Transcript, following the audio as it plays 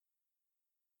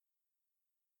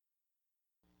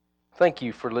Thank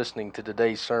you for listening to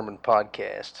today's sermon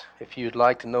podcast. If you'd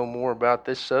like to know more about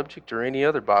this subject or any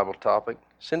other Bible topic,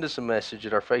 send us a message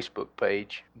at our Facebook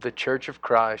page, The Church of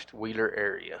Christ, Wheeler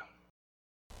Area.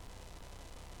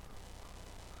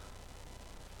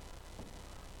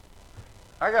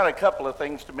 I got a couple of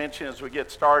things to mention as we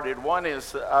get started. One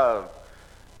is our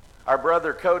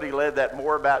brother Cody led that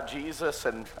More About Jesus,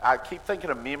 and I keep thinking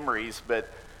of memories, but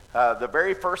the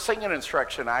very first singing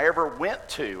instruction I ever went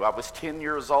to, I was 10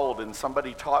 years old, and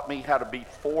somebody taught me how to beat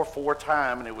 4/4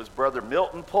 time, and it was Brother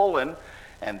Milton Pullen,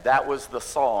 and that was the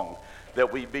song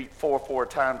that we beat 4/4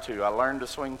 time to. I learned to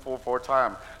swing 4/4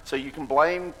 time. So you can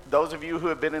blame, those of you who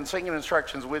have been in singing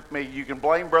instructions with me, you can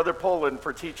blame Brother Pullen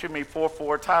for teaching me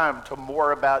 4/4 time to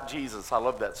More About Jesus. I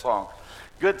love that song.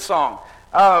 Good song.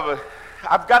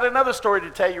 I've got another story to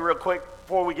tell you real quick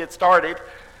before we get started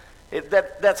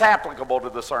that's applicable to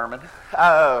the sermon.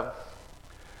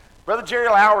 Brother Jerry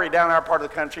Lowry down in our part of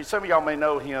the country, some of y'all may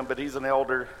know him, but he's an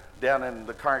elder down in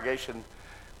the congregation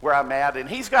where I'm at, and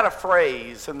he's got a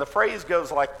phrase, and the phrase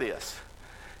goes like this: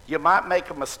 you might make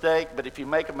a mistake, but if you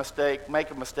make a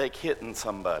mistake hitting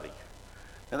somebody.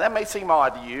 Now that may seem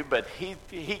odd to you, but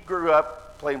he grew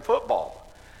up playing football,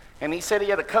 and he said he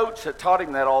had a coach that taught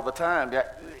him that all the time.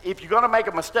 If you're going to make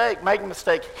a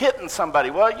mistake hitting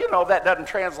somebody. Well, you know that doesn't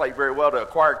translate very well to a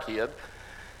choir kid.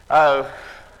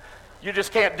 You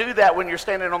just can't do that when you're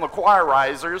standing on the choir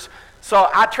risers. So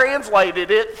I translated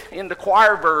it into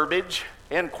choir verbiage.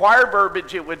 In choir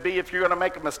verbiage, it would be, if you're going to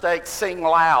make a mistake, sing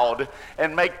loud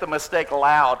and make the mistake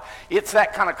loud. It's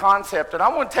that kind of concept. And I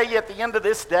want to tell you, at the end of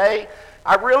this day,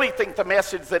 I really think the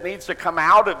message that needs to come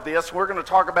out of this, we're going to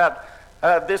talk about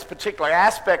this particular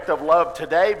aspect of love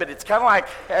today, but it's kind of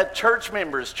like church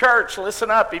members. Church,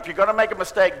 listen up. If you're going to make a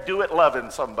mistake, do it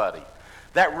loving somebody.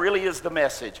 That really is the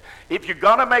message. If you're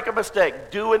going to make a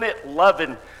mistake, doing it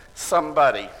loving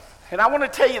somebody. And I want to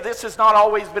tell you, this has not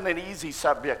always been an easy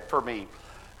subject for me.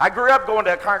 I grew up going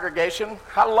to a congregation.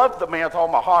 I loved the man with all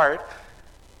my heart,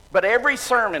 but every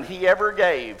sermon he ever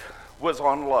gave was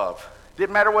on love.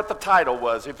 Didn't matter what the title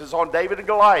was. If it was on David and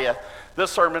Goliath, the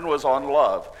sermon was on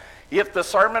love. If the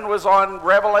sermon was on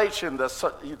Revelation, the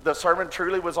sermon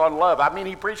truly was on love. I mean,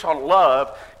 he preached on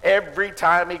love every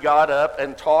time he got up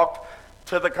and talked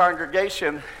to the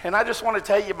congregation. And I just want to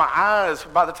tell you, my eyes,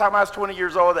 by the time I was 20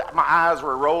 years old, my eyes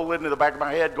were rolling in the back of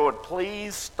my head going,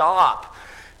 please stop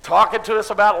talking to us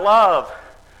about love.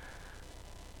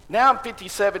 Now I'm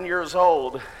 57 years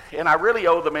old, and I really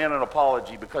owe the man an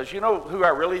apology, because you know who I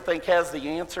really think has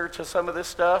the answer to some of this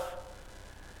stuff?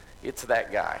 It's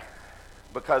that guy.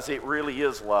 Because it really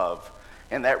is love,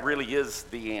 and that really is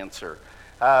the answer.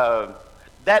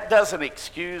 That doesn't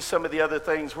excuse some of the other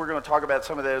things. We're going to talk about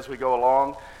some of that as we go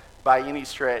along by any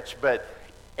stretch, but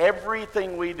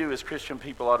everything we do as Christian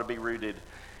people ought to be rooted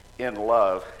in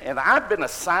love. And I've been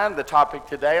assigned the topic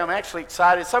today. I'm actually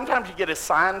excited. Sometimes you get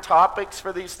assigned topics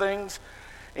for these things,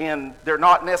 and they're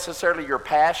not necessarily your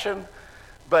passion,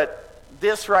 but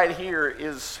this right here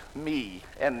is me.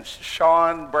 And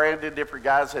Sean, Brandon, different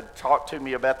guys had talked to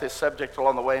me about this subject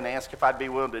along the way and asked if I'd be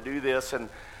willing to do this.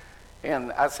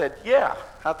 And I said, yeah,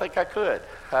 I think I could.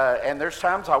 And there's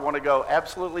times I want to go,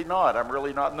 absolutely not. I'm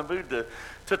really not in the mood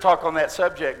to talk on that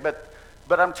subject.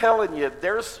 But I'm telling you,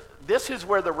 this is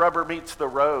where the rubber meets the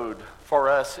road for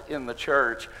us in the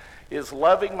church, is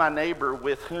loving my neighbor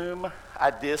with whom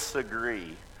I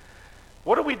disagree.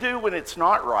 What do we do when it's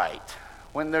not right?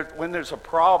 When there's a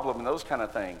problem and those kind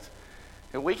of things.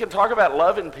 And we can talk about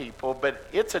loving people, but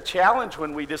it's a challenge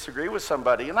when we disagree with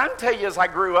somebody. And I can tell you, as I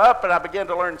grew up and I began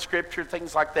to learn scripture,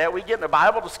 things like that, we get in a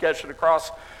Bible discussion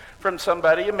across from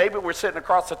somebody, and maybe we're sitting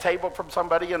across the table from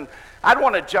somebody, and I'd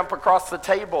want to jump across the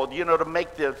table, to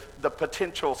make the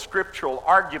potential scriptural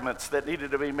arguments that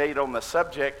needed to be made on the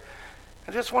subject.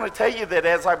 I just want to tell you that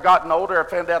as I've gotten older, I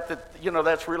found out that,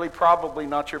 that's really probably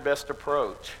not your best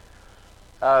approach.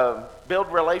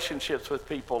 Build relationships with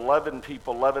people, loving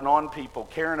on people,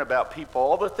 caring about people.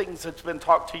 All the things that's been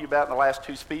talked to you about in the last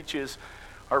two speeches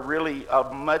are really a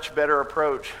much better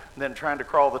approach than trying to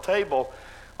crawl the table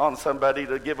on somebody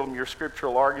to give them your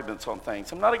scriptural arguments on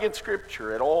things. I'm not against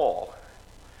scripture at all.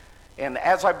 And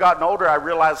as I've gotten older, I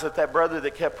realized that brother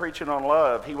that kept preaching on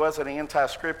love, he wasn't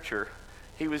anti-scripture.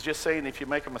 He was just saying, if you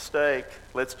make a mistake,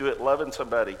 let's do it loving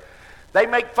somebody. They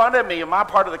make fun of me in my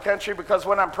part of the country because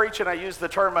when I'm preaching, I use the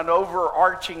term an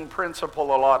overarching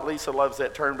principle a lot. Lisa loves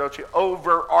that term, don't you?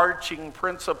 Overarching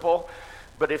principle.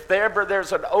 But if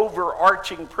there's an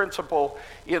overarching principle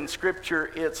in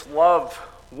Scripture, it's love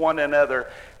one another.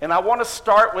 And I want to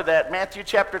start with that. Matthew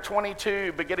chapter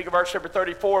 22, beginning of verse number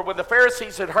 34. When the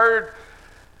Pharisees had heard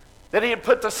Then he had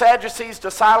put the Sadducees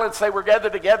to silence. They were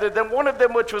gathered together. Then one of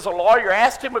them, which was a lawyer,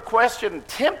 asked him a question,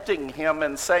 tempting him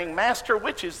and saying, Master,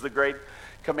 which is the great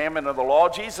commandment of the law?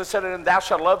 Jesus said unto him, Thou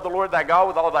shalt love the Lord thy God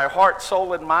with all thy heart,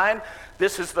 soul, and mind.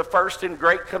 This is the first and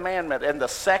great commandment. And the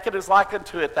second is like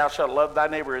unto it, Thou shalt love thy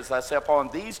neighbor as thyself. On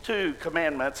these two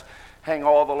commandments hang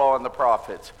all the law and the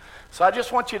prophets. So I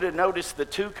just want you to notice the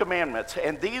two commandments.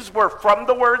 And these were from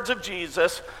the words of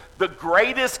Jesus, the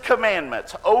greatest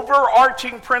commandments,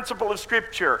 overarching principle of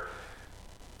Scripture.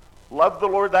 Love the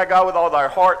Lord thy God with all thy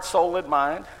heart, soul, and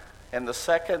mind. And the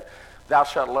second, thou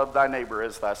shalt love thy neighbor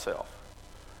as thyself.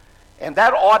 And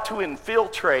that ought to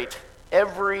infiltrate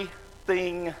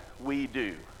everything we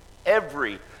do.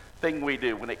 Everything we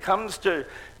do. When it comes to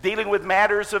dealing with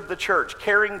matters of the church,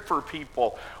 caring for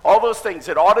people, all those things,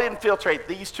 it ought to infiltrate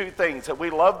these two things, that we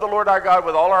love the Lord our God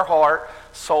with all our heart,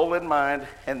 soul, and mind,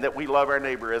 and that we love our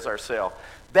neighbor as ourselves.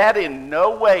 That in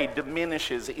no way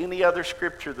diminishes any other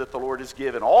scripture that the Lord has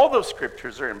given. All those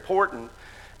scriptures are important,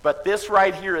 but this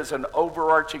right here is an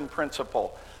overarching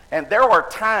principle. And there are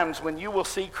times when you will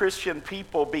see Christian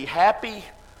people be happy,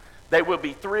 they will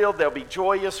be thrilled, they'll be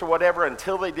joyous or whatever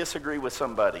until they disagree with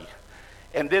somebody.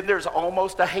 And then there's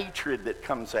almost a hatred that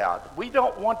comes out. We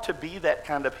don't want to be that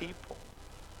kind of people.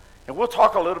 And we'll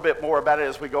talk a little bit more about it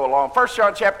as we go along. 1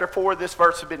 John chapter 4, this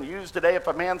verse has been used today. If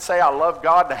a man say, I love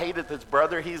God and hateth his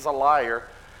brother, he's a liar.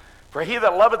 For he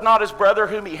that loveth not his brother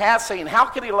whom he hath seen, how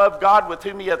can he love God with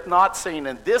whom he hath not seen?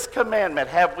 And this commandment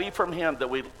have we from him,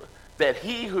 that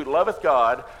he who loveth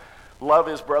God love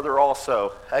his brother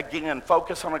also. Again,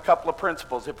 focus on a couple of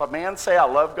principles. If a man say, I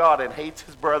love God and hates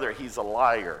his brother, he's a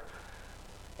liar.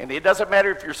 And it doesn't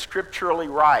matter if you're scripturally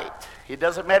right. It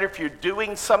doesn't matter if you're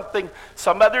doing something,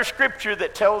 some other scripture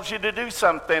that tells you to do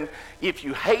something. If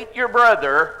you hate your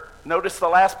brother, notice the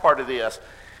last part of this.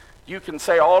 You can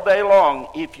say all day long,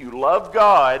 if you love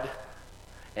God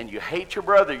and you hate your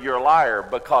brother, you're a liar,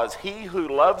 because he who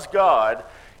loves God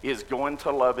is going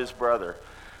to love his brother.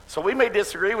 So we may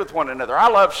disagree with one another. I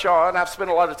love Sean. I've spent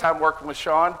a lot of time working with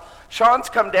Sean. Sean's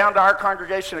come down to our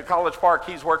congregation at College Park.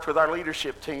 He's worked with our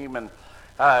leadership team, and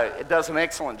it does an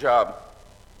excellent job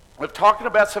of talking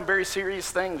about some very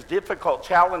serious things, difficult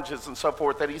challenges and so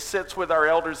forth, that he sits with our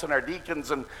elders and our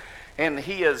deacons, and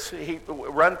he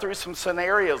run through some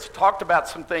scenarios, talked about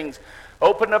some things,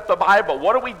 opened up the Bible.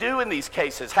 What do we do in these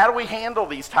cases? How do we handle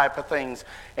these type of things?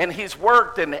 And he's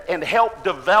worked and helped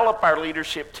develop our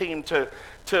leadership team to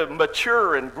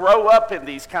mature and grow up in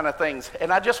these kind of things.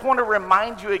 And I just want to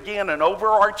remind you again, an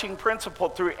overarching principle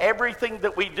through everything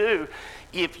that we do.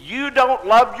 If you don't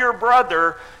love your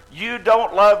brother, you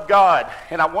don't love God.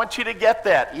 And I want you to get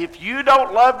that. If you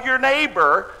don't love your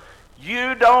neighbor,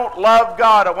 you don't love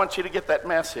God. I want you to get that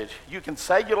message. You can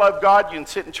say you love God. You can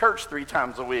sit in church 3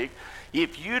 times a week.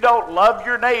 If you don't love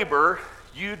your neighbor,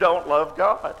 you don't love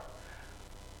God.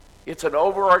 It's an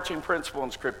overarching principle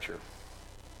in Scripture.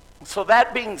 So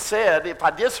that being said, if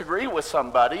I disagree with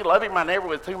somebody, loving my neighbor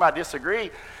with whom I disagree,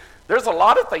 there's a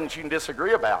lot of things you can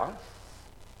disagree about.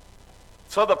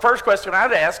 So the first question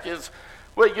I'd ask is,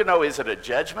 well, is it a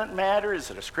judgment matter? Is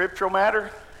it a scriptural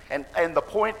matter? And the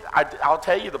point, I'll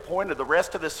tell you the point of the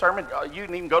rest of this sermon, you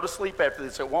can even go to sleep after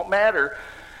this. It won't matter.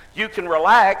 You can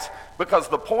relax, because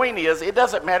the point is, it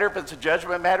doesn't matter if it's a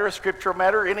judgment matter, a scriptural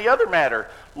matter, or any other matter.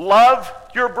 Love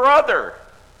your brother.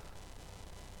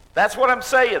 That's what I'm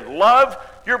saying. Love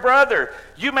your brother.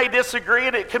 You may disagree,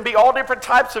 and it can be all different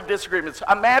types of disagreements.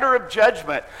 A matter of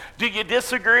judgment. Do you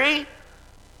disagree?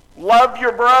 Love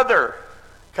your brother.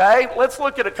 Okay? Let's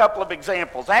look at a couple of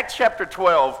examples. Acts chapter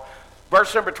 12,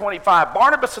 verse number 25.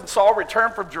 Barnabas and Saul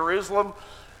returned from Jerusalem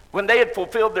when they had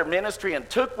fulfilled their ministry, and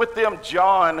took with them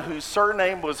John, whose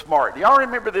surname was Mark. Do y'all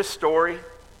remember this story?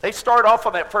 They start off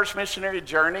on that first missionary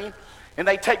journey, and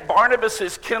they take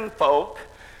Barnabas' kinfolk,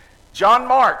 John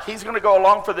Mark. He's going to go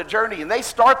along for the journey, and they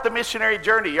start the missionary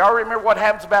journey. Y'all remember what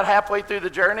happens about halfway through the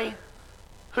journey?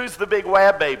 Who's the big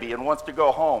wab baby and wants to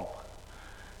go home?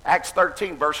 Acts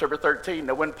 13, verse number 13.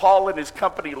 Now when Paul and his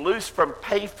company loosed from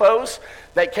Paphos,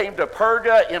 they came to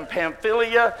Perga in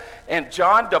Pamphylia, and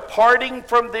John, departing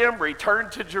from them,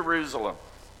 returned to Jerusalem.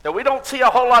 Now we don't see a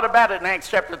whole lot about it in Acts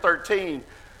chapter 13,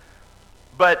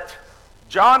 but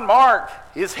John Mark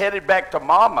is headed back to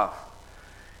Mama.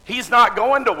 He's not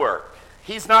going to work.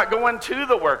 He's not going to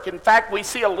the work. In fact, we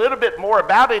see a little bit more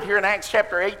about it here in Acts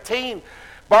chapter 18.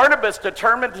 Barnabas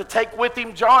determined to take with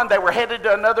him John. They were headed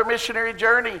to another missionary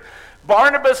journey.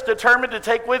 Barnabas determined to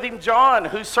take with him John,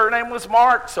 whose surname was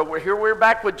Mark. So we're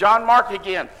back with John Mark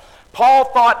again. Paul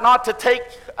thought not good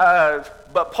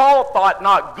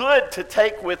to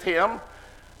take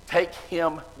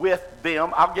him with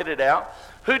them, I'll get it out,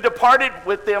 who departed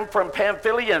with them from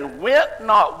Pamphylia and went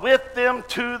not with them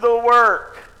to the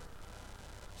work.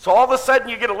 So all of a sudden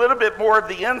you get a little bit more of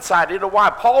the insight into why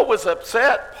Paul was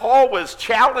upset. Paul was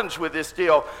challenged with this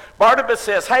deal. Barnabas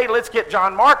says, hey, let's get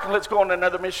John Mark and let's go on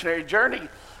another missionary journey.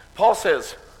 Paul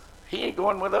says, he ain't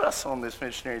going with us on this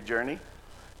missionary journey.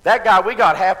 That guy, we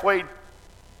got halfway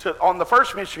on the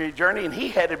first missionary journey and he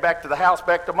headed back to the house,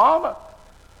 back to mama.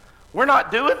 We're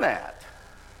not doing that.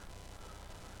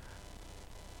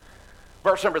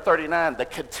 Verse number 39, the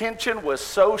contention was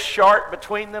so sharp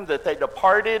between them that they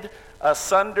departed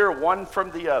asunder one from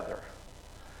the other.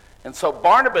 And so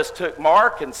Barnabas took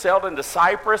Mark and sailed into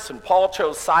Cyprus, and Paul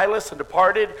chose Silas and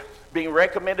departed, being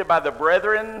recommended by the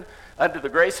brethren unto the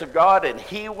grace of God, and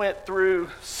he went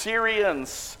through Syria and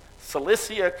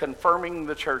Cilicia, confirming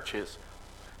the churches.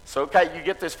 So, okay, you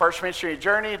get this first missionary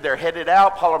journey. They're headed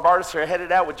out. Paul and Barnabas are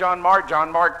headed out with John Mark. John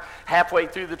Mark, halfway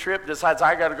through the trip, decides,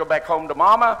 I got to go back home to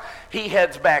mama. He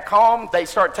heads back home. They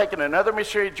start taking another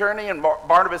missionary journey, and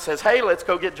Barnabas says, hey, let's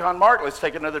go get John Mark. Let's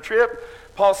take another trip.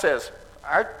 Paul says,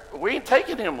 we ain't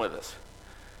taking him with us.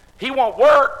 He won't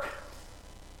work.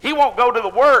 He won't go to the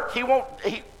work.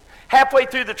 Halfway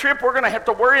through the trip, we're going to have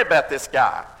to worry about this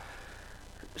guy.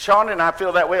 Sean and I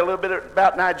feel that way a little bit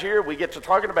about Nigeria. We get to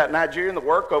talking about Nigeria and the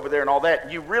work over there and all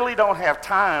that. You really don't have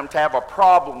time to have a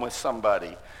problem with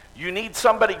somebody. You need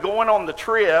somebody going on the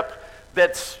trip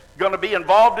that's going to be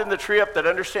involved in the trip, that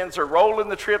understands their role in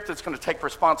the trip, that's going to take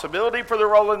responsibility for their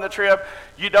role in the trip.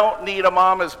 You don't need a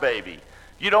mama's baby.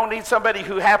 You don't need somebody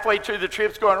who halfway through the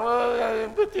trip's going, well,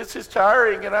 but this is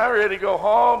tiring and I'm ready to go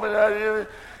home. And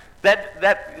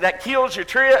that kills your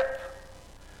trip.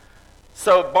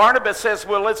 So Barnabas says,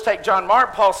 well, let's take John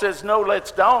Mark. Paul says, no,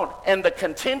 let's don't. And the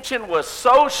contention was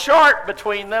so sharp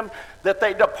between them that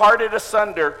they departed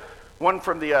asunder one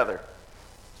from the other.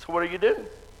 So what do you do?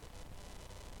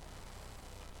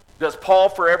 Does Paul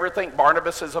forever think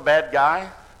Barnabas is a bad guy?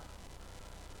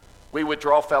 We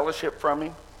withdraw fellowship from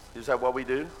him? Is that what we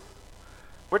do?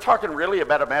 We're talking really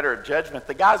about a matter of judgment.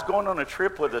 The guy's going on a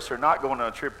trip with us or not going on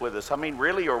a trip with us. I mean,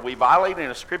 really, are we violating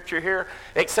a scripture here?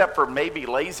 Except for maybe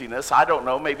laziness. I don't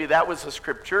know. Maybe that was a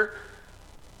scripture.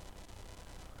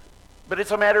 But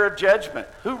it's a matter of judgment.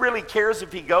 Who really cares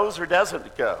if he goes or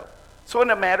doesn't go? So in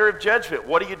a matter of judgment,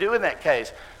 what do you do in that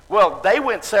case? Well, they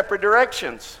went separate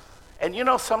directions. And you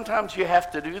know, sometimes you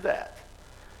have to do that.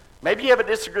 Maybe you have a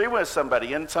disagreement with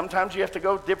somebody, and sometimes you have to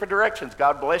go different directions.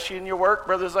 God bless you in your work,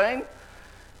 Brother Zane.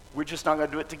 We're just not going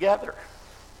to do it together.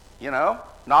 You know,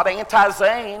 not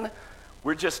anti-Zane.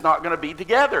 We're just not going to be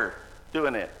together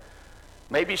doing it.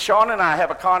 Maybe Sean and I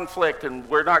have a conflict and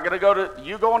we're not going to go to,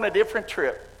 you go on a different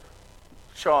trip,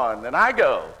 Sean, than I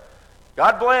go.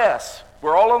 God bless.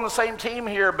 We're all on the same team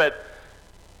here, but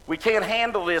we can't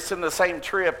handle this in the same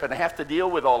trip and have to deal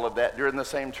with all of that during the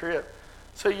same trip.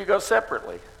 So you go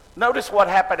separately. Notice what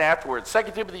happened afterwards.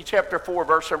 2 Timothy chapter 4,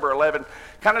 verse number 11,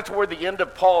 kind of toward the end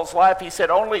of Paul's life, he said,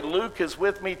 only Luke is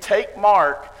with me. Take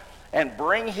Mark and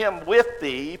bring him with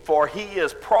thee, for he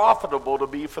is profitable to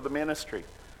be for the ministry.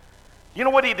 You know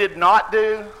what he did not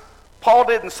do? Paul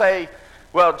didn't say,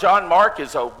 well, John Mark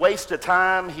is a waste of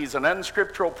time. He's an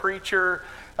unscriptural preacher.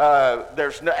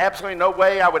 There's absolutely no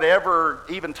way I would ever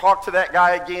even talk to that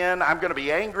guy again. I'm going to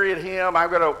be angry at him.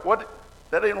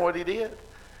 That ain't what he did.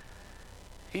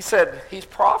 He said he's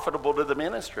profitable to the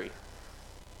ministry.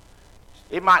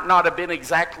 It might not have been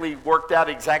exactly worked out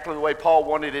exactly the way Paul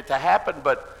wanted it to happen,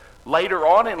 but later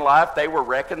on in life, they were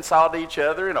reconciled to each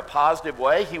other in a positive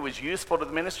way. He was useful to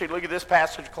the ministry. Look at this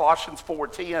passage, Colossians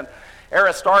 4:10.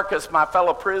 Aristarchus, my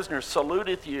fellow prisoner,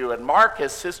 saluteth you, and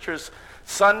Marcus, sister's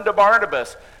son to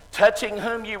Barnabas, touching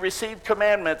whom you received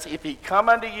commandments. If he come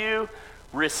unto you,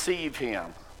 receive him.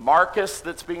 Marcus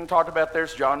that's being talked about there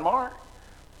is John Mark.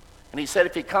 And he said,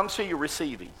 if he comes to you,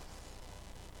 receive him.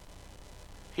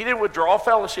 He didn't withdraw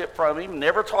fellowship from him,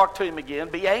 never talk to him again,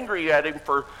 be angry at him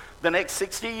for the next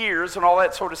 60 years and all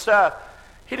that sort of stuff.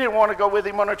 He didn't want to go with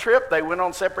him on a trip. They went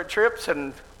on separate trips,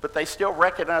 but they still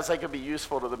recognized they could be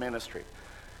useful to the ministry.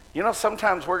 You know,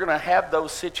 sometimes we're going to have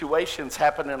those situations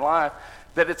happen in life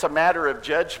that it's a matter of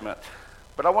judgment.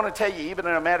 But I want to tell you, even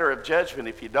in a matter of judgment,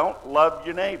 if you don't love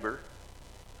your neighbor,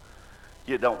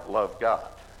 you don't love God.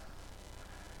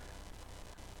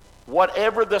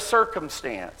 Whatever the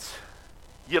circumstance,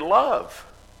 you love.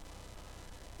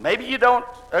 Maybe you don't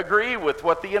agree with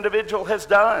what the individual has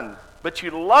done, but you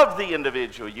love the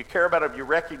individual. You care about them. You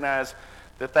recognize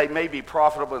that they may be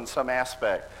profitable in some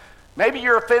aspect. Maybe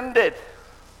you're offended.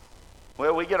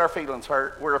 Well, we get our feelings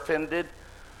hurt. We're offended.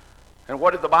 And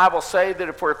what did the Bible say? That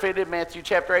if we're offended, Matthew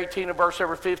chapter 18 and verse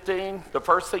number 15, the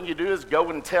first thing you do is go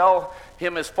and tell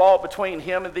him his fault between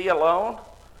him and thee alone.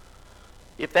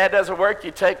 If that doesn't work,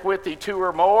 you take with thee 2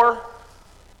 or more,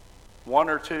 1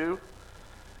 or 2.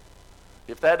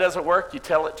 If that doesn't work, you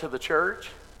tell it to the church.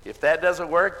 If that doesn't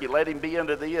work, you let him be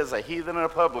unto thee as a heathen and a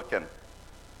publican.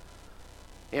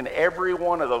 In every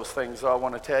one of those things, I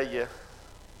want to tell you,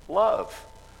 love.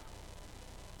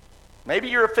 Maybe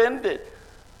you're offended.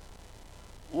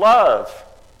 Love.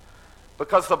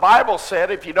 Because the Bible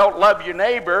said if you don't love your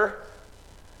neighbor,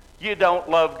 you don't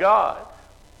love God.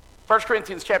 1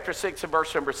 Corinthians chapter 6 and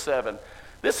verse number 7.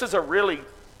 This is a really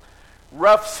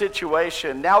rough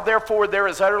situation. Now therefore there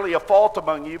is utterly a fault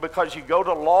among you because you go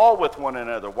to law with one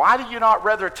another. Why do you not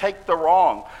rather take the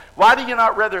wrong? Why do you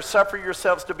not rather suffer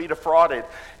yourselves to be defrauded?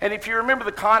 And if you remember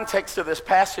the context of this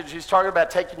passage, he's talking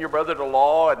about taking your brother to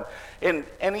law.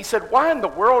 And he said, why in the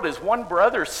world is one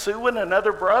brother suing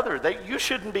another brother? You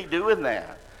shouldn't be doing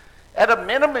that. At a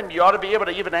minimum, you ought to be able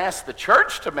to even ask the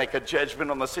church to make a judgment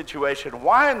on the situation.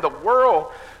 Why in the world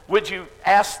would you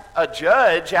ask a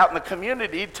judge out in the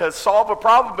community to solve a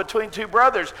problem between 2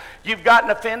 brothers? You've gotten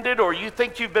offended or you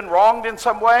think you've been wronged in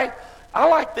some way? I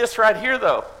like this right here,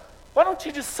 though. Why don't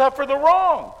you just suffer the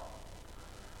wrong?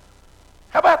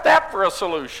 How about that for a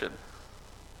solution?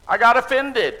 I got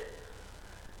offended.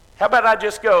 How about I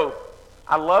just go,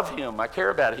 I love him, I care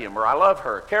about him, or I love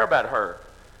her, care about her.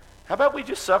 How about we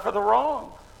just suffer the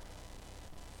wrong?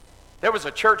 There was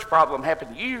a church problem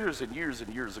happened years and years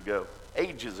and years ago,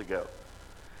 ages ago.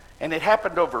 And it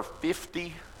happened over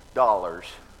 $50.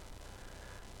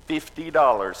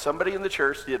 $50. Somebody in the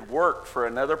church did work for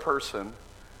another person,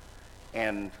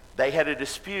 and they had a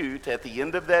dispute at the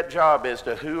end of that job as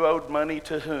to who owed money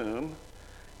to whom,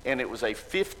 and it was a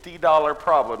 $50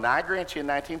 problem. Now, I grant you in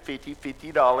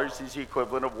 1950, $50 is the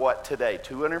equivalent of what today?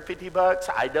 $250?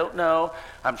 I don't know.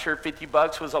 I'm sure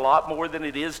 $50 was a lot more than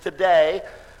it is today,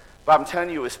 but I'm telling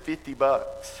you it was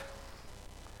 $50.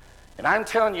 And I'm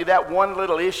telling you that one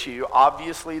little issue,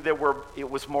 obviously it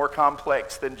was more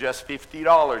complex than just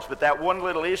 $50, but that one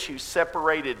little issue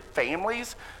separated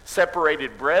families,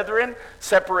 separated brethren,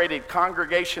 separated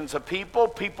congregations of people.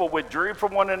 People withdrew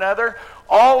from one another,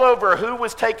 all over who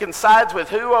was taking sides with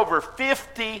who over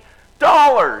 $50.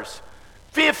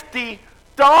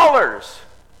 $50.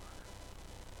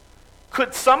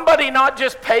 Could somebody not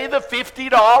just pay the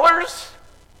 $50?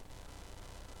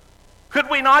 Could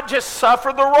we not just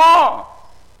suffer the wrong?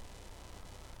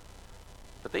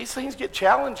 But these things get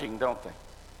challenging, don't they?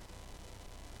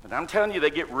 And I'm telling you, they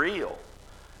get real.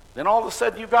 Then all of a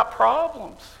sudden you've got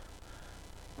problems.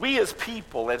 We as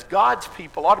people, as God's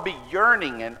people, ought to be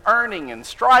yearning and earning and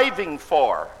striving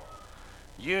for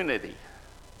unity.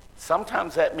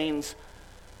 Sometimes that means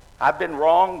I've been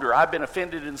wronged or I've been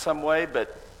offended in some way,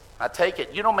 but I take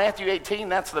it. You know, Matthew 18,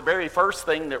 that's the very first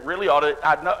thing that really ought to,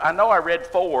 I know I read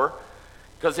 4,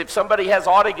 because if somebody has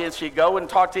aught against you, go and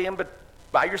talk to him, but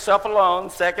by yourself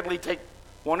alone. Secondly, take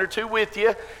 1 or 2 with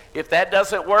you. If that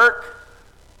doesn't work,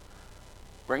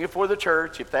 bring it for the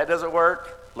church. If that doesn't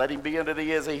work, let him be unto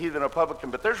thee as a heathen or publican.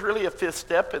 But there's really a 5th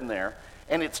step in there,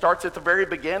 and it starts at the very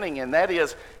beginning, and that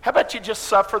is, how about you just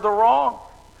suffer the wrong?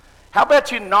 How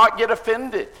about you not get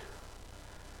offended?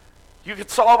 You could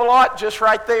solve a lot just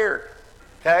right there,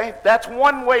 okay? That's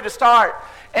one way to start.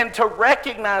 And to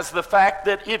recognize the fact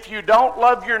that if you don't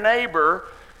love your neighbor,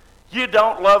 you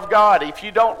don't love God. If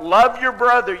you don't love your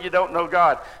brother, you don't know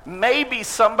God. Maybe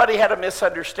somebody had a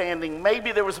misunderstanding.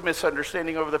 Maybe there was a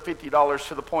misunderstanding over the $50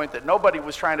 to the point that nobody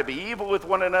was trying to be evil with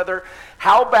one another.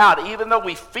 How about, even though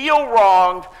we feel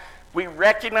wronged, we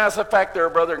recognize the fact they're a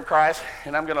brother in Christ,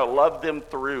 and I'm going to love them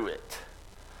through it.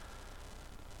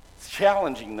 It's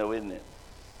challenging, though, isn't it?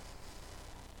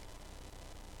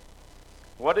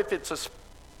 What if it's a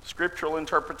scriptural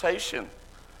interpretation?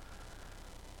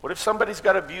 What if somebody's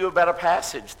got a view about a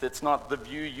passage that's not the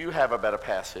view you have about a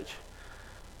passage?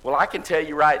 Well, I can tell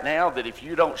you right now that if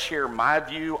you don't share my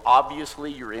view,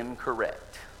 obviously you're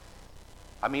incorrect.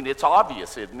 I mean, it's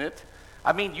obvious, isn't it?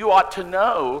 I mean, you ought to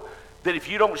know that if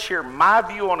you don't share my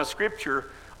view on a scripture,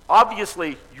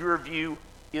 obviously your view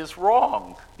is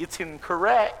wrong. It's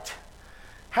incorrect.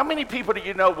 How many people do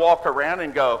you know walk around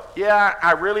and go, yeah,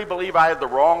 I really believe I have the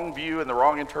wrong view and the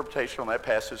wrong interpretation on that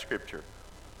passage of scripture?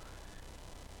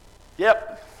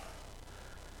 Yep.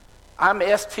 I'm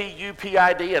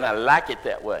S-T-U-P-I-D and I like it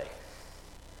that way.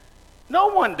 No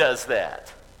one does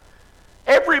that.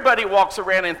 Everybody walks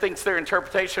around and thinks their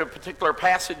interpretation of a particular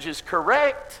passage is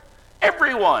correct.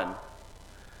 Everyone.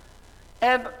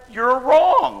 And you're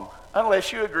wrong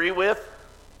unless you agree with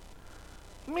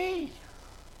me,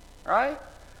 right?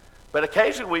 But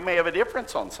occasionally we may have a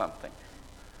difference on something,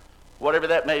 whatever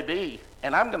that may be.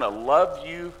 And I'm going to love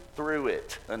you through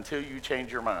it until you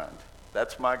change your mind.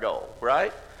 That's my goal,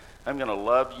 right? I'm going to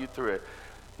love you through it.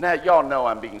 Now, y'all know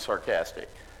I'm being sarcastic.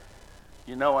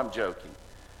 You know I'm joking.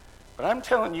 But I'm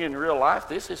telling you, in real life,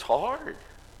 this is hard.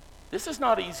 This is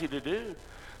not easy to do.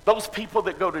 Those people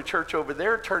that go to church over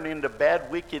there turn into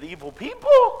bad, wicked, evil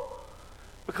people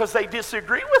because they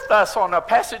disagree with us on a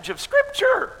passage of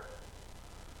Scripture.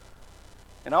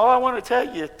 And all I want to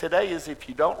tell you today is if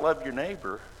you don't love your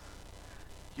neighbor,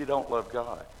 you don't love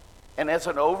God. And as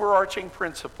an overarching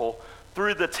principle,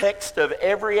 through the text of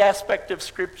every aspect of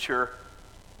Scripture,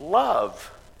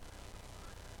 love.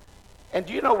 And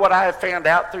do you know what I have found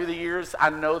out through the years? I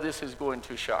know this is going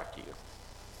to shock you.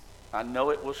 I know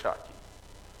it will shock you.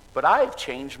 But I have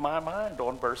changed my mind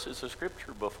on verses of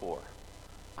Scripture before.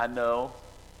 I know,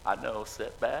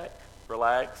 sit back,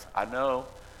 relax, I know.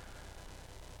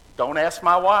 Don't ask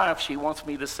my wife. She wants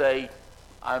me to say,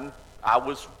 I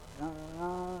was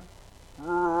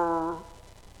wrong.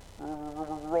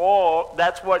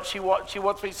 That's what she wants. She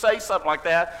wants me to say something like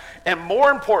that. And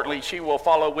more importantly, she will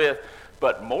follow with,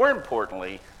 but more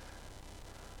importantly,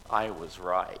 I was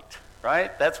right.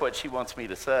 Right? That's what she wants me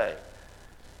to say.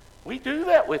 We do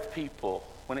that with people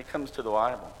when it comes to the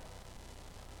Bible.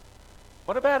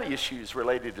 What about issues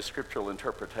related to scriptural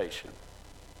interpretation?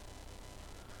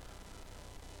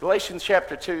 Galatians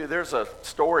chapter 2, there's a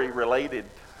story related.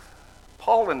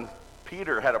 Paul and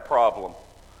Peter had a problem.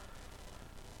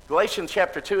 Galatians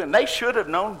chapter 2, and they should have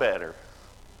known better.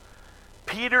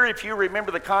 Peter, if you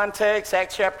remember the context,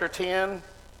 Acts chapter 10,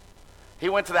 he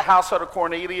went to the household of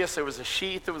Cornelius. There was a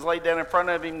sheath that was laid down in front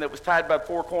of him that was tied by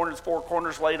four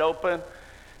corners laid open.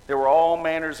 There were all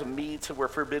manners of meats that were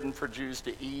forbidden for Jews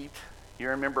to eat. You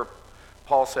remember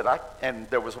Paul said, and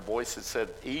there was a voice that said,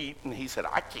 eat. And he said,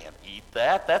 I can't eat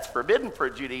that. That's forbidden for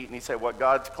a Jew to eat. And he said, what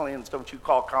God's cleansed, don't you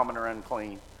call common or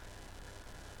unclean.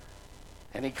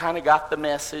 And he kind of got the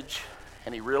message.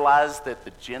 And he realized that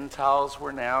the Gentiles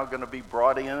were now going to be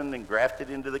brought in and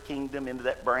grafted into the kingdom, into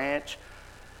that branch.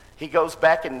 He goes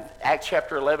back in Acts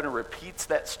chapter 11 and repeats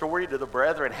that story to the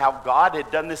brethren, how God had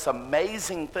done this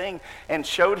amazing thing and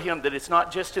showed him that it's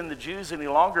not just in the Jews any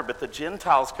longer, but the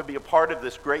Gentiles could be a part of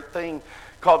this great thing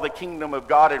called the kingdom of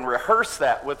God, and rehearse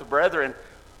that with the brethren.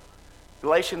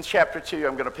 Galatians chapter 2,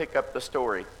 I'm going to pick up the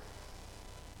story.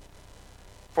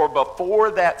 For before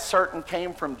that certain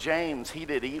came from James, he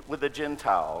did eat with the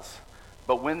Gentiles.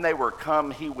 But when they were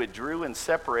come, he withdrew and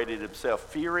separated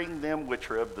himself, fearing them which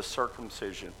are of the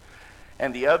circumcision.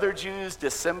 And the other Jews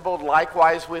dissembled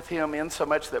likewise with him,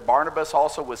 insomuch that Barnabas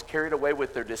also was carried away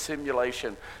with their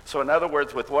dissimulation. So in other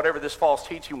words, with whatever this false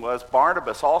teaching was,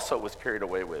 Barnabas also was carried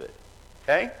away with it.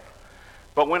 Okay?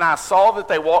 But when I saw that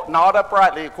they walked not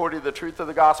uprightly according to the truth of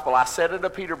the gospel, I said unto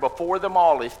Peter before them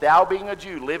all, if thou being a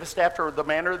Jew livest after the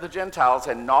manner of the Gentiles,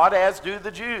 and not as do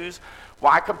the Jews,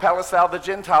 why compellest thou the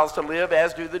Gentiles to live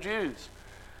as do the Jews?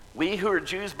 We who are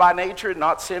Jews by nature,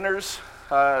 not sinners,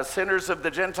 sinners of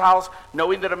the Gentiles,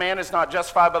 knowing that a man is not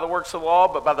justified by the works of the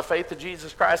law, but by the faith of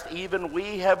Jesus Christ, even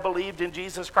we have believed in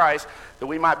Jesus Christ, that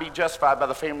we might be justified by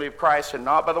the family of Christ, and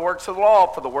not by the works of the law.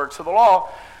 For the works of the law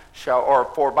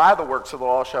for by the works of the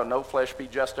law shall no flesh be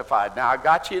justified. Now I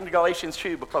got you into Galatians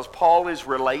 2 because Paul is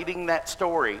relating that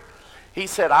story. He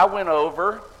said, I went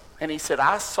over, and he said,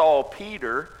 I saw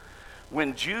Peter,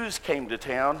 when Jews came to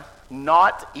town,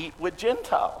 not eat with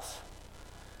Gentiles.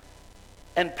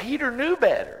 And Peter knew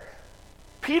better.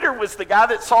 Peter was the guy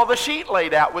that saw the sheet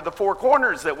laid out with the four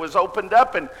corners that was opened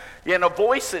up, and a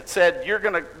voice that said,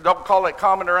 don't call it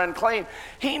common or unclean.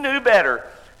 He knew better.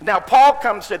 Now Paul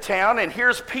comes to town, and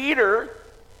here's Peter,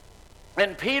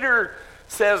 and Peter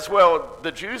says, well,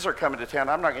 the Jews are coming to town.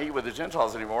 I'm not going to eat with the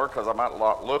Gentiles anymore because I might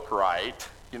not look right,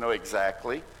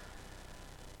 exactly.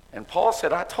 And Paul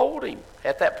said, I told him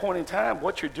at that point in time,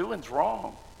 what you're doing is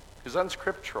wrong. It's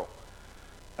unscriptural.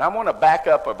 And I want to back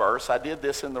up a verse. I did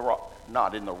this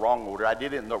not in the wrong order. I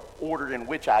did it in the order in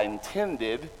which I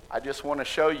intended. I just want to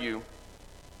show you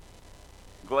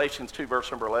Galatians 2, verse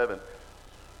number 11.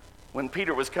 When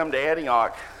Peter was come to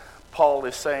Antioch, Paul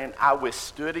is saying, I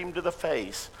withstood him to the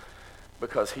face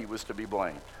because he was to be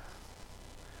blamed.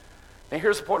 Now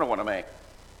here's the point I want to make.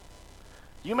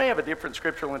 You may have a different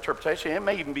scriptural interpretation. It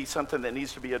may even be something that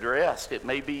needs to be addressed. It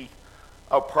may be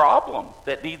a problem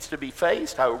that needs to be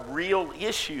faced, a real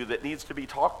issue that needs to be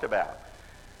talked about.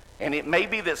 And it may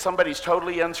be that somebody's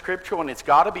totally unscriptural and it's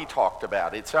got to be talked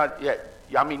about. It's not,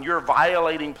 you're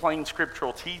violating plain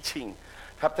scriptural teaching,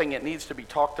 type thing that needs to be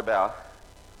talked about.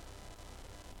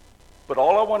 But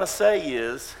all I want to say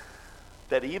is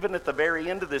that even at the very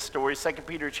end of this story, 2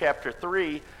 Peter chapter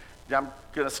 3, I'm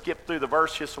going to skip through the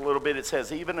verse just a little bit. It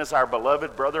says, even as our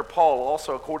beloved brother Paul,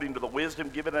 also according to the wisdom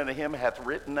given unto him, hath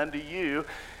written unto you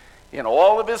in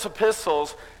all of his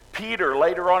epistles, Peter,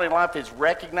 later on in life, is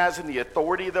recognizing the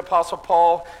authority of the Apostle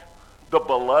Paul, the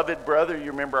beloved brother.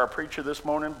 You remember our preacher this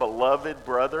morning? Beloved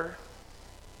brother,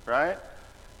 right?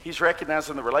 He's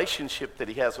recognizing the relationship that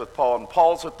he has with Paul, and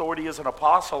Paul's authority as an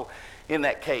apostle in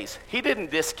that case. He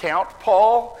didn't discount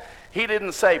Paul. He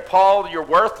didn't say, Paul, you're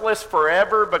worthless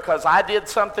forever because I did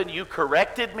something, you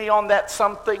corrected me on that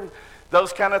something,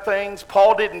 those kind of things.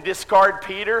 Paul didn't discard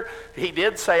Peter. He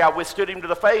did say, I withstood him to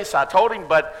the face. I told him,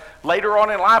 but later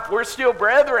on in life, we're still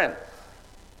brethren.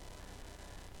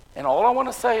 And all I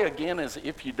want to say again is,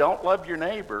 if you don't love your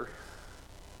neighbor,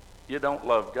 you don't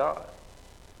love God.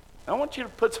 I want you to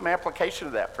put some application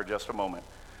to that for just a moment.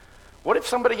 What if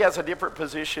somebody has a different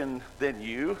position than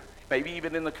you, maybe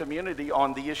even in the community,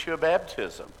 on the issue of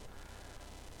baptism?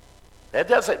 That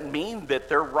doesn't mean that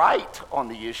they're right on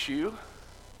the issue.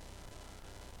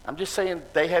 I'm just saying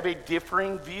they have a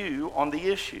differing view on the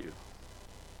issue.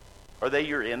 Are they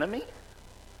your enemy?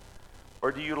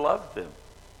 Or do you love them?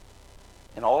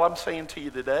 And all I'm saying to you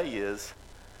today is,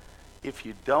 if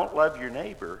you don't love your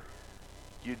neighbor,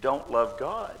 you don't love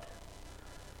God.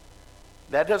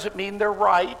 That doesn't mean they're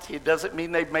right. It doesn't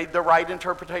mean they've made the right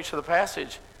interpretation of the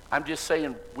passage. I'm just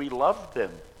saying we love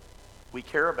them. We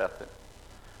care about them.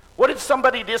 What if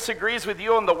somebody disagrees with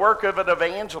you on the work of an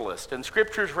evangelist, and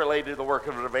Scripture's related to the work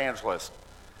of an evangelist?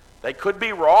 They could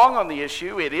be wrong on the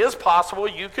issue. It is possible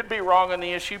you could be wrong on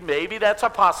the issue. Maybe that's a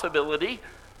possibility.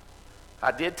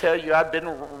 I did tell you I've been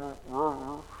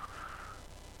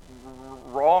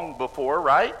wrong before,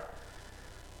 right?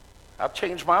 I've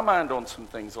changed my mind on some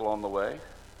things along the way.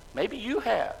 Maybe you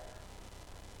have.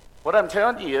 What I'm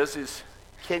telling you is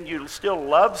can you still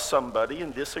love somebody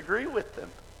and disagree with them?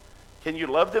 Can you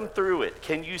love them through it?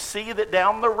 Can you see that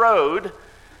down the road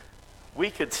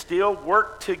we could still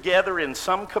work together in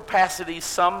some capacity,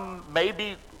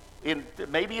 maybe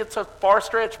it's a far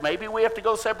stretch. Maybe we have to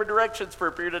go separate directions for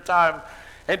a period of time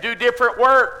and do different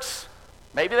works.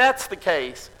 Maybe that's the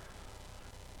case.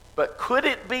 But could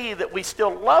it be that we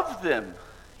still love them,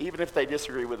 even if they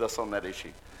disagree with us on that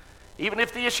issue? Even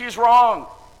if the issue's wrong,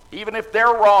 even if they're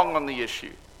wrong on the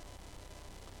issue.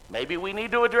 Maybe we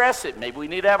need to address it. Maybe we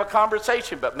need to have a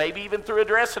conversation, but maybe even through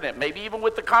addressing it, maybe even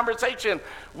with the conversation,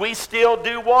 we still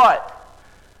do what?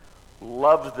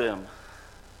 Love them.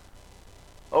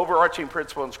 Overarching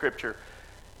principle in Scripture,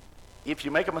 if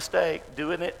you make a mistake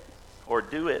doing it, or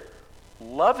do it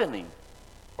loving him,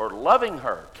 or loving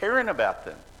her, caring about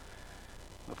them,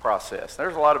 the process.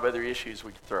 There's a lot of other issues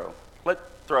we could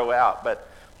throw out, but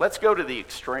let's go to the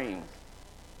extreme.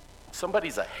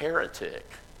 Somebody's a heretic.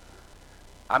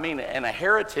 And a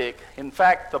heretic, in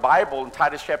fact, the Bible in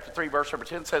Titus chapter 3, verse number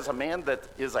 10 says a man that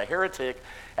is a heretic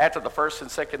after the first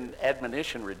and second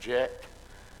admonition reject.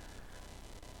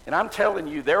 And I'm telling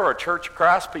you, there are Church of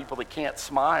Christ people that can't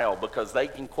smile because they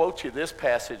can quote you this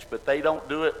passage, but they don't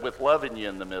do it with loving you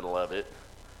in the middle of it.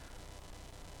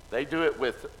 They do it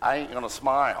with, I ain't going to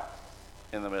smile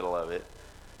in the middle of it.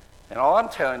 And all I'm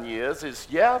telling you is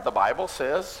yeah, the Bible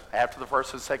says after the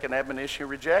first and second admonition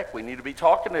reject. We need to be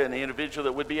talking to an individual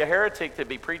that would be a heretic, that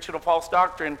be preaching a false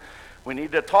doctrine. We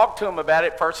need to talk to them about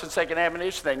it, first and second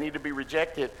admonition. They need to be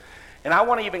rejected. And I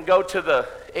want to even go to the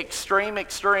extreme.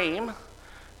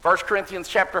 1 Corinthians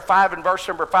chapter 5 and verse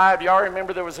number 5. Y'all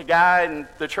remember there was a guy in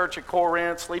the church at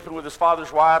Corinth sleeping with his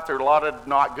father's wife. There are a lot of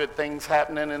not good things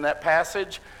happening in that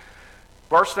passage.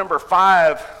 Verse number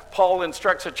 5, Paul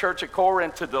instructs the church at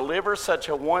Corinth to deliver such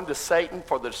a one to Satan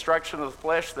for the destruction of the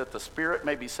flesh, that the spirit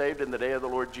may be saved in the day of the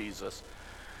Lord Jesus.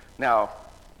 Now,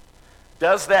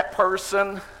 does that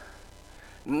person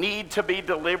need to be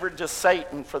delivered to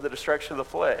Satan for the destruction of the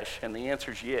flesh? And the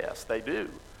answer is yes, they do.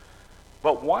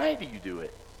 But why do you do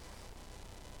it?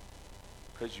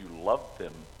 Because you love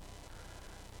them.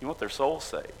 You want their soul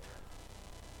saved.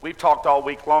 We've talked all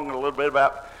week long a little bit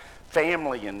about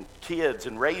family and kids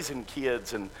and raising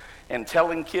kids and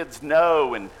telling kids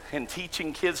no and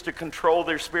teaching kids to control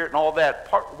their spirit and all that.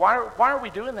 Why are we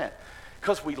doing that?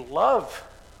 Because we love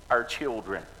our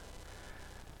children.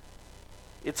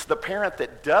 It's the parent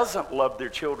that doesn't love their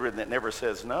children that never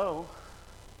says no.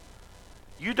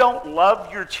 You don't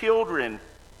love your children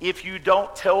if you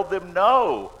don't tell them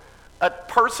no. A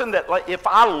person that, like, if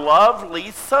I love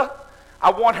Lisa,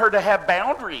 I want her to have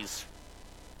boundaries.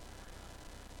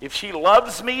 If she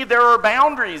loves me, there are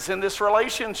boundaries in this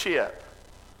relationship.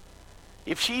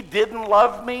 If she didn't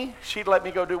love me, she'd let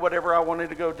me go do whatever I wanted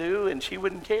to go do, and she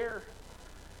wouldn't care.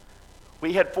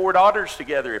 We had 4 daughters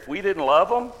together. If we didn't love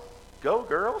them, go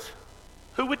girls.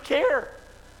 Who would care?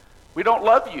 We don't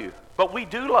love you, but we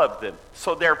do love them.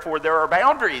 So therefore, there are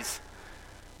boundaries.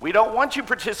 We don't want you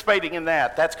participating in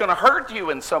that. That's going to hurt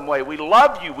you in some way. We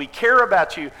love you. We care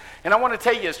about you. And I want to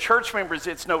tell you, as church members,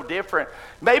 it's no different.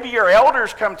 Maybe your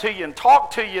elders come to you and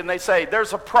talk to you and they say,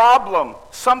 there's a problem.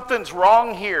 Something's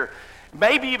wrong here.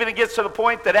 Maybe even it gets to the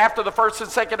point that after the first and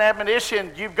second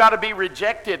admonition, you've got to be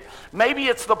rejected. Maybe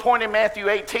it's the point in Matthew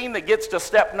 18 that gets to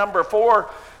step number 4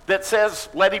 that says,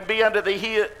 let him be unto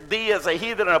thee as a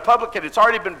heathen and a publican. It's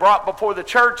already been brought before the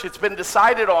church. It's been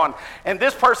decided on. And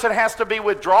this person has to be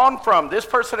withdrawn from. This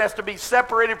person has to be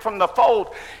separated from the fold.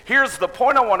 Here's the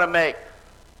point I want to make.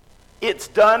 It's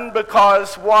done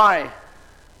because why?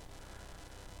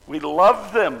 We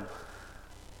love them.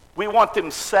 We want them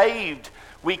saved.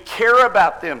 We care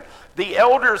about them. The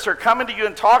elders are coming to you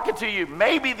and talking to you.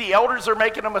 Maybe the elders are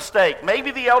making a mistake.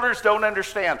 Maybe the elders don't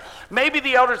understand. Maybe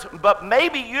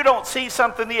you don't see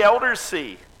something the elders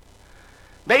see.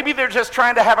 Maybe they're just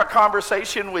trying to have a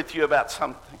conversation with you about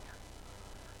something.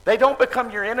 They don't become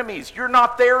your enemies. You're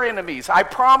not their enemies. I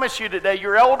promise you today,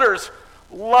 your elders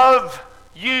love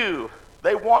you.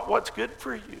 They want what's good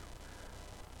for you.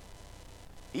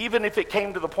 Even if it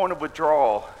came to the point of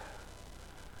withdrawal,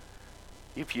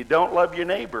 if you don't love your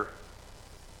neighbor,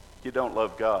 you don't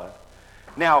love God.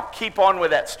 Now, keep on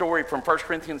with that story from 1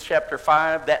 Corinthians chapter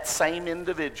 5. That same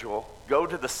individual, go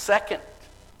to the second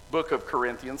book of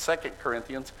Corinthians, 2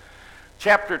 Corinthians,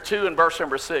 chapter 2 and verse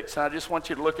number 6. And I just want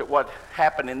you to look at what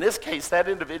happened. In this case, that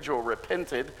individual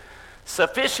repented.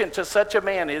 Sufficient to such a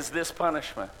man is this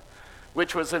punishment,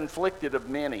 which was inflicted of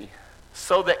many,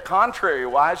 so that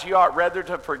contrariwise you ought rather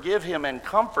to forgive him and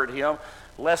comfort him,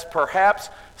 lest perhaps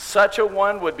such a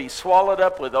one would be swallowed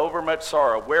up with overmuch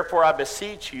sorrow. Wherefore I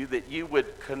beseech you that you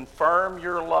would confirm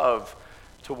your love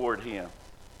toward him.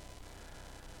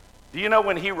 Do you know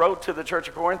when he wrote to the church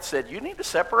of Corinth, said, you need to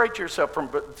separate yourself from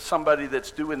somebody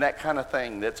that's doing that kind of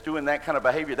thing, that's doing that kind of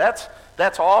behavior.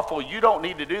 That's awful. You don't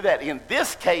need to do that. In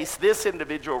this case, this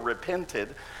individual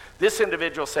repented. This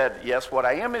individual said, yes, what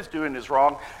I am doing is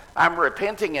wrong. I'm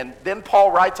repenting. And then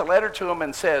Paul writes a letter to him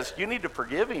and says, you need to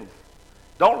forgive him.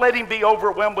 Don't let him be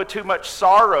overwhelmed with too much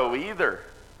sorrow either.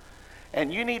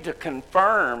 And you need to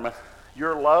confirm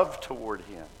your love toward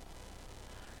him.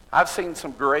 I've seen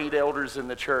some great elders in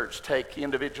the church take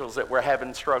individuals that were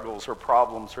having struggles or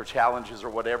problems or challenges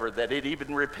or whatever, that had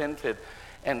even repented,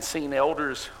 and seen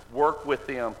elders work with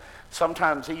them,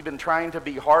 sometimes even trying to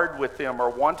be hard with them or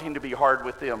wanting to be hard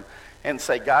with them, and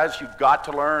say, guys, you've got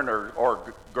to learn,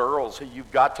 or girls,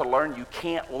 you've got to learn. You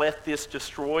can't let this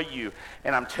destroy you.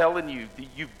 And I'm telling you,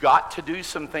 you've got to do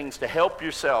some things to help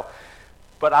yourself.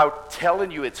 But I'm telling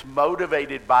you, it's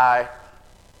motivated by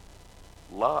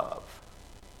love.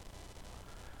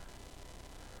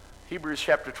 Hebrews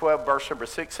chapter 12, verse number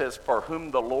 6 says, for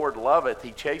whom the Lord loveth,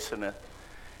 he chasteneth,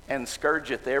 and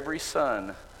scourgeth every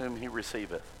son whom he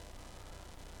receiveth.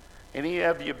 Any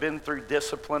of you been through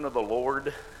discipline of the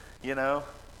Lord? You know,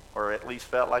 or at least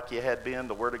felt like you had been.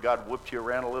 The Word of God whooped you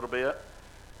around a little bit.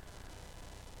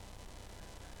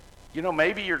 You know,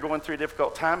 maybe you're going through a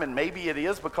difficult time, and maybe it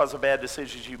is because of bad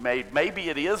decisions you made. Maybe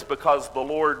it is because the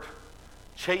Lord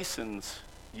chastens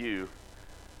you,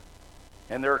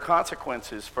 and there are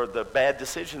consequences for the bad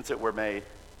decisions that were made.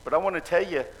 But I want to tell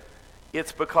you,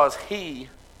 it's because he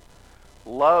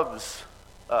loves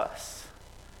us.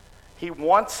 He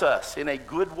wants us in a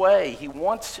good way.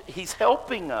 He's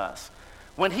helping us.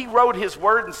 When he wrote his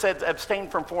word and said abstain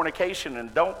from fornication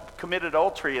and don't commit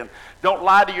adultery and don't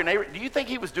lie to your neighbor, do you think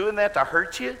he was doing that to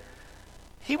hurt you?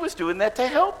 He was doing that to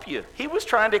help you. He was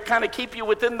trying to kind of keep you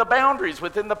within the boundaries,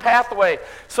 within the pathway,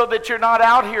 so that you're not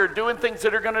out here doing things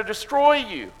that are going to destroy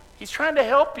you. He's trying to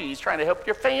help you. He's trying to help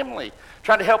your family,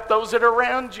 trying to help those that are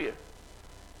around you.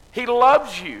 He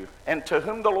loves you, and to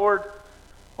whom the Lord,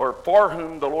 or for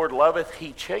whom the Lord loveth,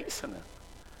 he chasteneth.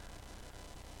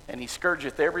 And he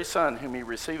scourgeth every son whom he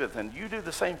receiveth. And you do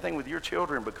the same thing with your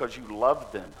children because you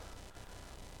love them.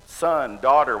 Son,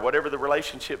 daughter, whatever the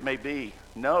relationship may be.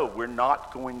 No, we're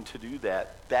not going to do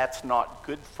that. That's not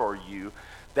good for you.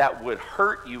 That would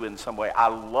hurt you in some way. I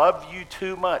love you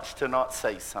too much to not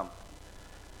say something.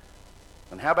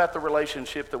 And how about the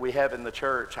relationship that we have in the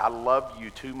church? I love you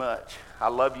too much. I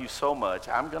love you so much.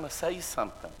 I'm going to say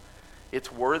something.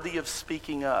 It's worthy of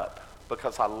speaking up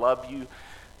because I love you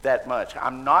that much.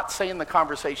 I'm not saying the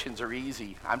conversations are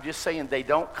easy. I'm just saying they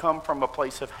don't come from a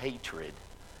place of hatred.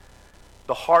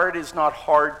 The heart is not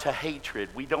hard to hatred.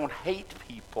 We don't hate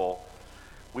people.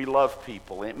 We love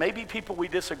people. It may be people we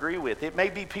disagree with. It may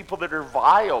be people that are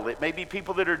vile. It may be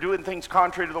people that are doing things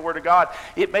contrary to the Word of God.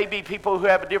 It may be people who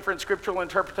have different scriptural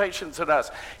interpretations than us.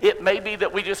 It may be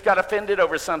that we just got offended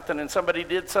over something and somebody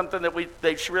did something that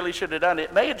they really should have done.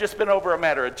 It may have just been over a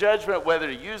matter of judgment, whether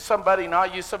to use somebody,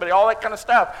 not use somebody, all that kind of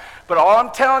stuff. But all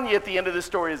I'm telling you at the end of the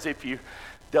story is if you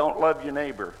don't love your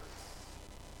neighbor,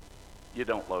 you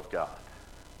don't love God.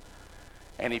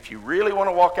 And if you really want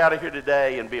to walk out of here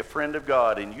today and be a friend of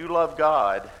God and you love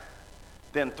God,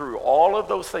 then through all of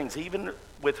those things, even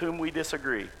with whom we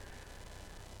disagree,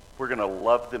 we're going to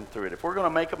love them through it. If we're going to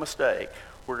make a mistake,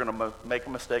 we're going to make a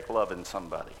mistake loving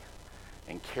somebody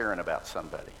and caring about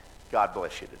somebody. God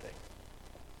bless you today.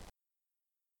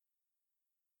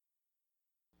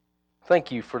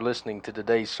 Thank you for listening to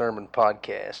today's sermon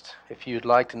podcast. If you'd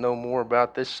like to know more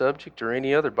about this subject or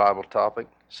any other Bible topic,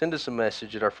 send us a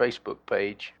message at our Facebook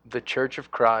page, The Church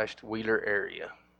of Christ, Wheeler Area.